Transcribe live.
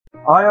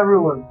Hi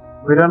everyone,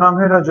 मेरा नाम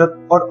है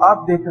रजत और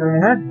आप देख रहे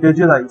हैं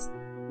डिजिलाइज।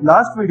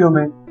 लास्ट वीडियो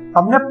में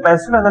हमने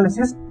पैसिव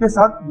एनालिसिस के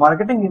साथ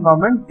मार्केटिंग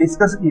एनवायरनमेंट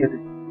डिस्कस किए थे।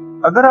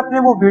 अगर आपने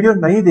वो वीडियो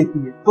नहीं देखी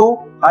है तो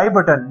आई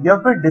बटन या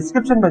फिर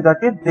डिस्क्रिप्शन में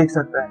जाके देख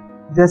सकते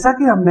हैं। जैसा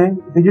कि हमने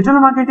डिजिटल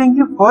मार्केटिंग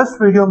की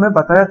फर्स्ट वीडियो में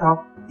बताया था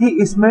कि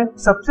इसमें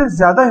सबसे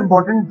ज्यादा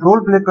इम्पोर्टेंट रोल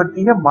प्ले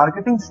करती है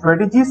मार्केटिंग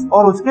स्ट्रेटेजीज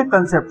और उसके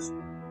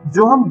कंसेप्ट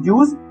जो हम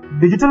यूज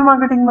डिजिटल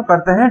मार्केटिंग में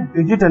करते हैं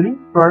डिजिटली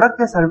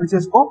प्रोडक्ट या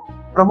सर्विसेज को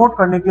प्रमोट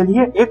करने के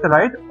लिए एक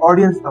राइट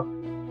ऑडियंस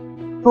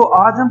तक। तो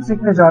आज हम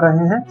सीखने जा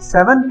रहे हैं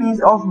 7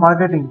 P's ऑफ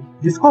मार्केटिंग,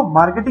 जिसको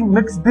मार्केटिंग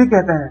मिक्स भी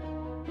कहते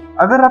हैं।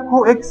 अगर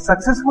आपको एक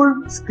सक्सेसफुल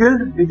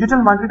स्किल्ड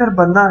डिजिटल मार्केटर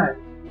बनना है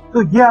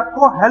तो ये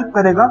आपको हेल्प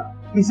करेगा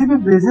किसी भी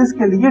बिजनेस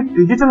के लिए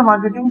डिजिटल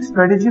मार्केटिंग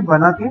स्ट्रेटेजी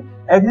बना के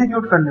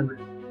एग्जीक्यूट करने में।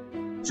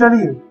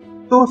 चलिए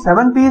तो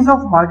 7 P's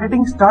ऑफ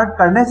मार्केटिंग स्टार्ट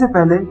करने से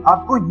पहले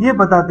आपको ये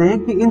बता दें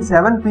कि इन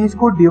 7 P's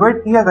को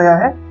डिवाइड किया गया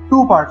है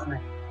 2 पार्ट्स में,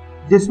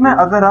 जिसमें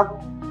अगर आप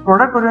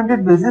प्रोडक्ट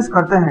ओरिएंटेड बिजनेस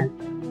करते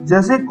हैं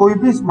जैसे कोई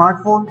भी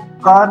स्मार्टफोन,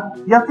 कार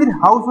या फिर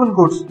हाउस होल्ड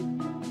गुड्स,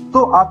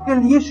 तो आपके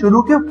लिए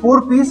शुरू के 4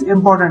 P's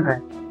इंपॉर्टेंट है।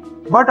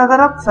 बट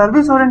अगर आप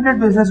सर्विस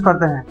ओरिएंटेड बिजनेस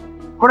करते हैं,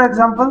 for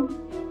example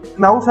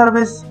cloud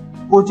service,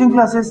 coaching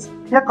classes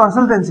या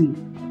कंसल्टेंसी,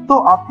 तो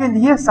आपके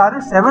लिए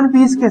सारे 7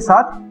 P's के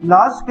साथ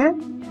लास्ट के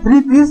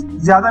 3 P's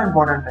ज्यादा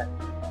इंपॉर्टेंट है।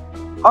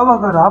 अब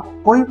अगर आप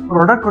कोई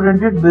प्रोडक्ट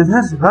ओरिएंटेड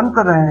बिजनेस रन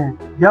कर रहे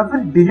हैं या फिर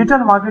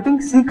डिजिटल मार्केटिंग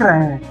सीख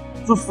रहे हैं,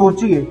 तो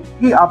सोचिए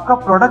कि आपका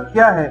प्रोडक्ट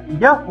क्या है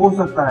या हो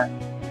सकता है,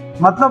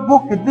 मतलब वो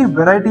कितनी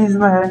वेराइटीज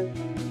में है,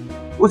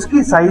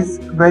 उसकी साइज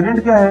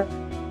वेरिएंट क्या है,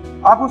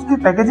 आप उसकी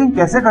पैकेजिंग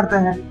कैसे करते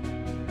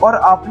हैं और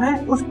आपने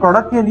उस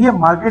प्रोडक्ट के लिए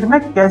मार्केट में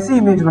कैसी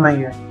इमेज बनाई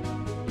है,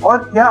 और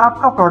क्या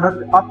आपका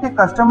प्रोडक्ट आपके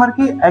कस्टमर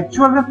की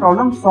एक्चुअल में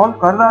प्रॉब्लम सॉल्व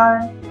कर रहा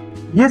है।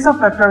 ये सब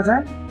फैक्टर्स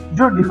हैं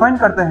जो डिफाइन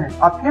करते हैं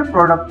आपके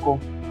प्रोडक्ट को।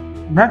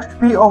 नेक्स्ट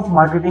P ऑफ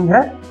मार्केटिंग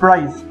है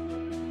प्राइस।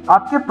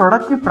 आपके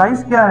प्रोडक्ट की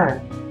प्राइस क्या है,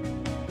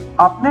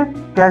 आपने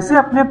कैसे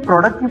अपने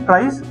प्रोडक्ट की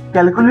प्राइस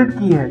कैलकुलेट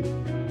की है,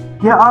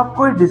 क्या आप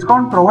कोई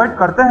डिस्काउंट प्रोवाइड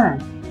करते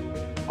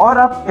हैं और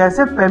आप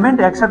कैसे पेमेंट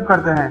एक्सेप्ट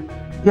करते हैं,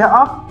 क्या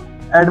आप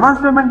एडवांस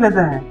पेमेंट लेते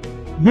हैं।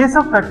 ये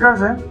सब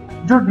फैक्टर्स हैं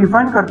जो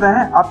डिफाइन करते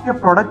हैं आपके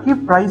प्रोडक्ट की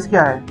प्राइस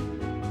क्या है।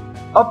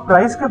 अब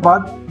प्राइस के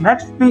बाद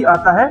नेक्स्ट P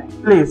आता है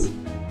प्लेस।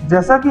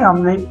 जैसा कि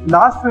हमने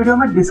लास्ट वीडियो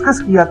में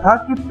डिस्कस किया था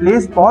कि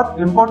प्लेस बहुत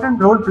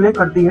इंपॉर्टेंट रोल प्ले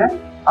करती है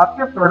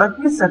आपके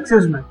प्रोडक्ट की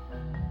सक्सेस में।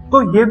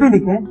 तो ये भी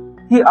लिखें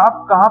कि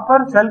आप कहां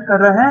पर सेल कर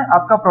रहे हैं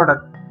आपका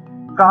प्रोडक्ट,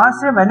 कहां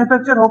से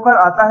मैन्युफैक्चर होकर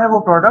आता है वो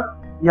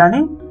प्रोडक्ट,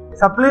 यानी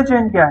सप्लाई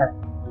चेन क्या है,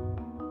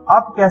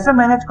 आप कैसे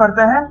मैनेज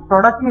करते हैं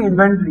प्रोडक्ट की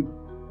इन्वेंट्री,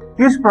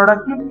 किस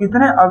प्रोडक्ट की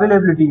कितने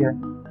अवेलेबिलिटी है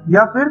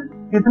या फिर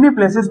कितनी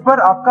प्लेसेस पर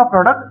आपका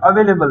प्रोडक्ट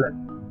अवेलेबल है,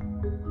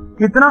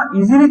 कितना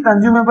इजीली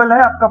कंज्यूमेबल है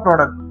आपका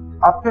प्रोडक्ट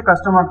आपके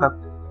कस्टमर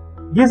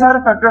तक। ये सारे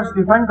फैक्टर्स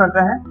डिफाइन करते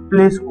हैं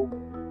प्लेस को।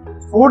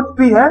 4th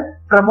P है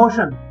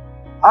प्रमोशन।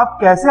 आप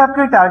कैसे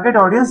आपके टारगेट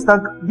ऑडियंस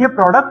तक ये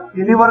प्रोडक्ट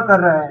डिलीवर कर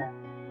रहे हैं,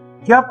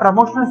 क्या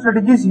प्रमोशनल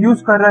स्ट्रेटेजीज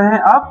यूज कर रहे हैं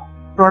आप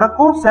प्रोडक्ट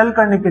को सेल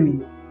करने के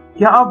लिए,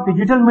 क्या आप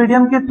डिजिटल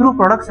मीडियम के थ्रू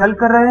प्रोडक्ट सेल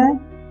कर रहे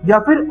हैं या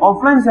फिर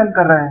ऑफलाइन सेल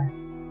कर रहे हैं,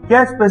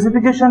 क्या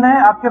स्पेसिफिकेशन है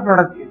आपके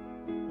प्रोडक्ट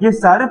के। ये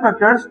सारे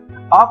फैक्टर्स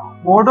आप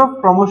मोड ऑफ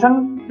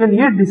प्रमोशन के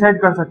लिए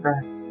डिसाइड कर सकते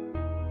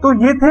हैं। तो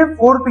ये थे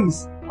 4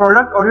 P's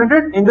प्रोडक्ट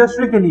ओरिएंटेड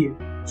इंडस्ट्री के लिए।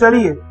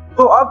 चलिए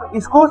तो अब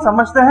इसको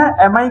समझते हैं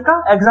MI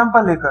का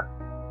एग्जांपल लेकर।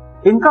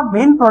 इनका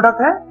मेन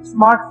प्रोडक्ट है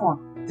स्मार्टफोन,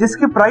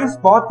 जिसकी प्राइस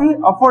बहुत ही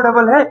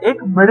अफोर्डेबल है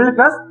एक मिडिल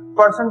क्लास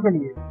पर्सन के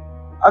लिए।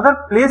 अगर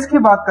प्लेस की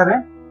बात करें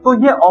तो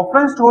ये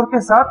ऑफलाइन स्टोर के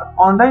साथ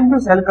ऑनलाइन भी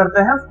सेल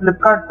करते हैं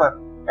फ्लिपकार्ट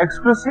पर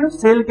एक्सक्लूसिव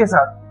सेल के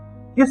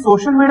साथ। ये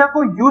सोशल मीडिया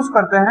को यूज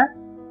करते हैं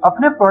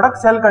अपने प्रोडक्ट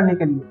सेल करने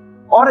के लिए,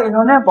 और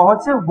इन्होंने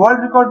बहुत से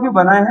वर्ल्ड रिकॉर्ड भी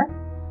बनाए हैं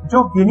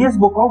जो Guinness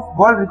book of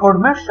world record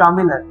में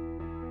शामिल है।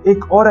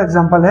 एक और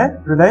एग्जांपल है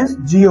रिलायंस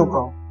जियो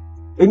का।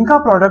 इनका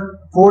प्रोडक्ट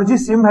 4G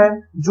सिम है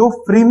जो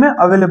फ्री में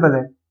अवेलेबल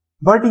है,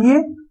 बट ये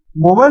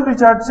मोबाइल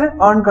रिचार्ज से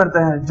अर्न करते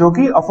हैं जो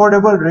कि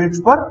अफोर्डेबल रेट्स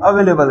पर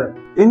अवेलेबल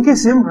है। इनकी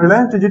सिम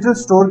रिलायंस डिजिटल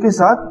स्टोर के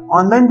साथ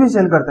ऑनलाइन भी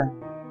सेल करते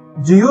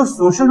हैं। जियो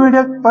सोशल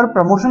मीडिया पर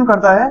प्रमोशन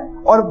करता है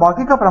और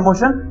बाकी का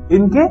प्रमोशन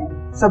इनके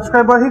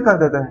सब्सक्राइबर ही कर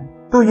देते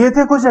हैं। तो ये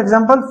थे कुछ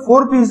एग्जांपल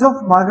 4 P's ऑफ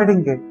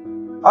मार्केटिंग के।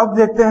 अब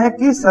देखते हैं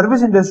कि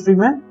सर्विस इंडस्ट्री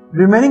में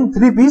रिमेनिंग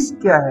 3 P's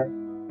क्या है।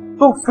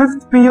 तो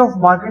 5th P ऑफ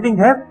मार्केटिंग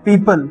है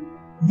पीपल।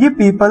 ये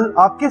पीपल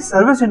आपके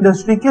सर्विस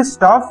इंडस्ट्री के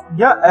स्टाफ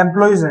या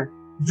एम्प्लॉइज हैं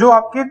जो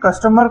आपके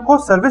कस्टमर को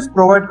सर्विस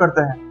प्रोवाइड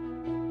करते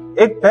हैं।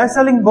 एक best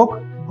selling book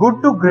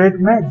good to great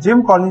में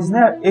जिम कॉलिंस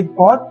ने एक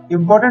बहुत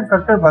इंपॉर्टेंट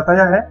फैक्टर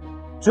बताया है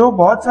जो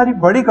बहुत सारी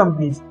बड़ी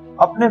कंपनीज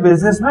अपने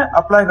बिजनेस में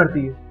अप्लाई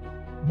करती है।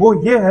 वो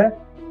ये है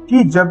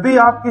कि जब भी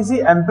आप किसी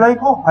एम्प्लॉय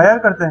को हायर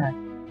करते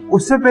हैं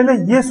उससे पहले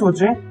ये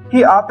सोचें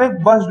कि आप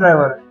एक बस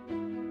ड्राइवर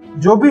हैं।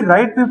 जो भी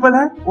राइट पीपल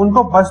हैं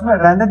उनको बस में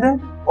रहने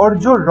दें और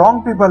जो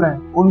रॉन्ग पीपल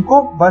हैं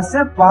उनको बस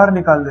से बाहर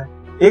निकाल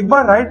दें। एक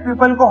बार राइट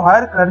पीपल को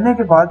हायर करने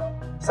के बाद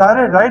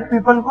सारे राइट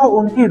पीपल को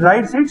उनकी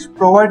राइट सीट्स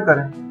प्रोवाइड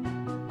करें।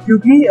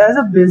 क्योंकि एज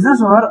अ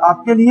बिजनेस ओनर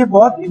आपके लिए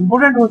बहुत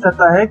इम्पोर्टेंट हो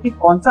जाता है कि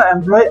कौन सा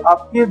एम्प्लॉय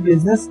आपके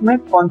बिजनेस में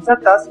कौन सा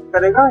टास्क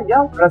करेगा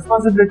या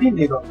रेस्पॉन्सिबिलिटी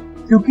लेगा,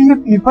 क्योंकि ये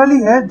पीपल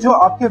ही है जो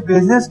आपके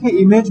बिजनेस की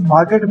इमेज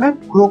मार्केट में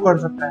ग्रो कर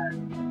सकते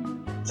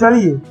हैं।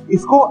 चलिए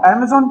इसको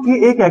Amazon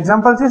के एक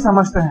एग्जांपल से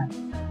समझते हैं।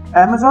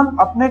 Amazon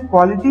अपने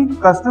क्वालिटी,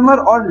 कस्टमर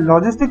और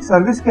लॉजिस्टिक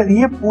सर्विस के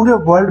लिए पूरे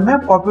वर्ल्ड में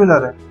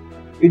पॉपुलर है।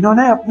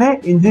 इन्होंने अपने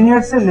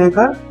इंजीनियर से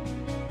लेकर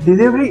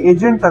डिलीवरी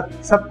एजेंट तक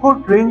सबको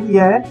ट्रेन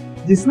किया है,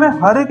 जिसमें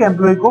हर एक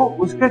एम्प्लॉय को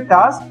उसके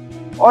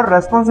टास्क और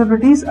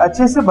रेस्पॉन्सिबिलिटीज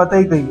अच्छे से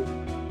बताई गई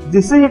है,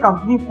 जिससे ये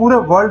कंपनी पूरे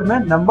वर्ल्ड में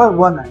नंबर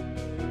 1 है।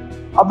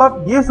 अब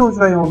आप ये सोच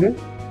रहे होंगे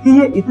कि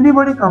ये इतनी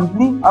बड़ी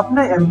कंपनी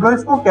अपने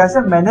एम्प्लॉयज को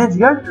कैसे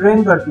मैनेज या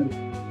ट्रेन करती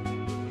है।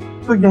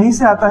 तो यहीं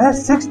से आता है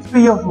 6th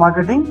P of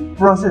marketing,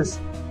 process.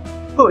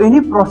 तो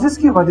इन्हीं प्रोसेस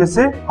की वजह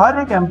से हर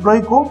एक एम्प्लॉय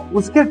को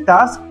उसके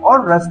टास्क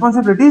और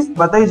रेस्पॉन्सिबिलिटीज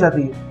बताई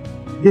जाती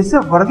है, जिससे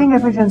वर्किंग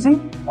एफिशिएंसी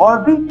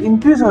और भी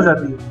इंक्रीज हो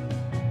जाती है।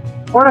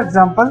 फॉर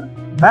एग्जांपल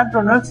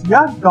मैकडोनल्ड्स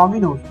या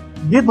डोमिनोज,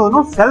 ये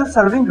दोनों सेल्फ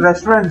सर्विंग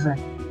रेस्टोरेंट्स हैं।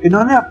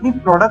 इन्होंने अपनी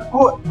प्रोडक्ट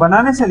को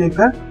बनाने से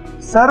लेकर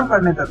सर्व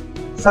करने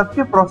तक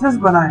सबके प्रोसेस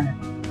बनाए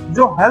हैं,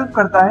 जो हेल्प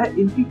करता है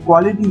इनकी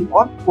क्वालिटी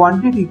और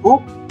क्वांटिटी को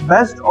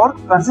बेस्ट और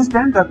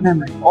कंसिस्टेंट रखने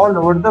में ऑल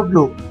ओवर द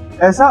ग्लोब।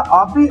 ऐसा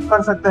आप भी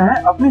कर सकते हैं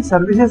अपनी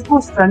सर्विसेज को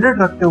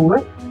स्टैंडर्ड रखते हुए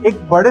एक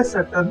बड़े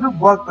सेक्टर में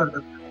वर्क कर सकते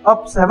हैं।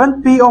 अब 7th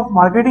P ऑफ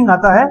मार्केटिंग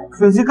आता है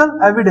फिजिकल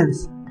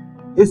एविडेंस।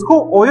 इसको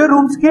ओयो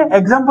रूम्स के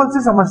एग्जांपल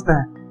से समझते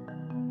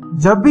हैं।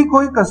 जब भी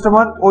कोई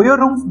कस्टमर ओयो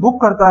रूम्स बुक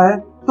करता है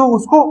तो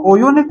उसको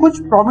ओयो ने कुछ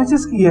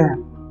प्रोमिसेस किए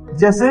हैं,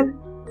 जैसे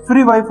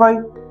free wifi,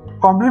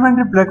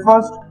 complimentary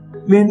breakfast,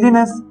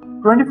 cleanliness,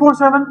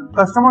 24/7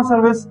 customer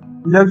service,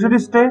 luxury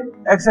stay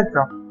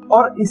etcetera.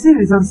 और इसी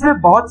रीजन से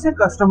बहुत से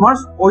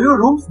कस्टमर्स ओयो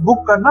रूम्स बुक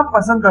करना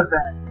पसंद करते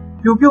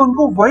हैं, क्योंकि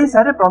उनको वही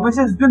सारे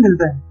प्रोमिसेस भी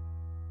मिलते हैं।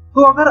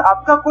 तो अगर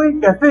आपका कोई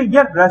कैफे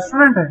या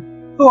रेस्टोरेंट है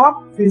तो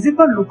आप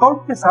फिजिकल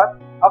लुकआउट के साथ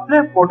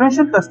अपने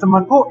पोटेंशियल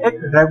कस्टमर को एक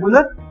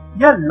रेगुलर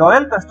या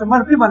लॉयल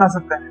कस्टमर भी बना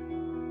सकते हैं।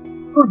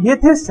 तो ये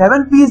थे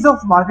 7 P's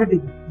ऑफ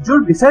मार्केटिंग, जो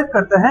डिसाइड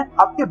करते हैं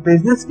आपके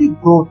बिजनेस की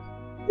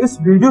ग्रोथ। इस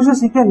वीडियो से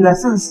सीखे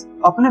लेसन्स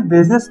अपने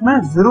बिजनेस में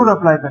जरूर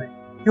अप्लाई करें,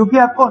 क्योंकि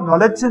आपको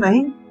नॉलेज से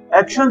नहीं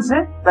एक्शन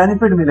से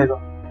बेनिफिट मिलेगा।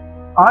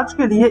 आज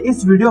के लिए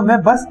इस वीडियो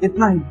में बस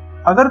इतना ही।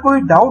 अगर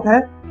कोई डाउट है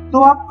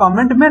तो आप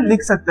कमेंट में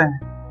लिख सकते हैं।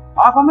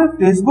 आप हमें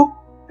फेसबुक,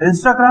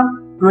 इंस्टाग्राम,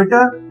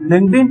 ट्विटर,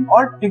 लिंक्डइन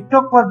और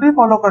टिकटॉक पर भी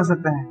फॉलो कर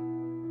सकते हैं।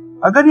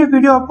 अगर ये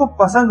वीडियो आपको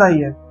पसंद आई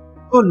है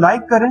तो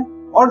लाइक करें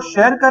और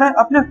शेयर करें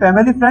अपने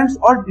फैमिली, फ्रेंड्स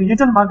और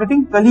डिजिटल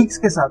मार्केटिंग कलीग्स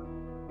के साथ।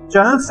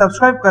 चैनल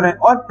सब्सक्राइब करें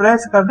और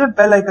प्रेस कर दें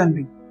बेल आइकन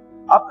भी।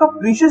 आपका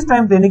प्रीशियस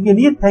टाइम देने के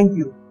लिए थैंक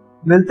यू।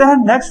 मिलते हैं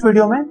नेक्स्ट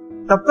वीडियो में,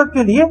 तब तक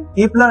के लिए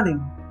कीप लर्निंग।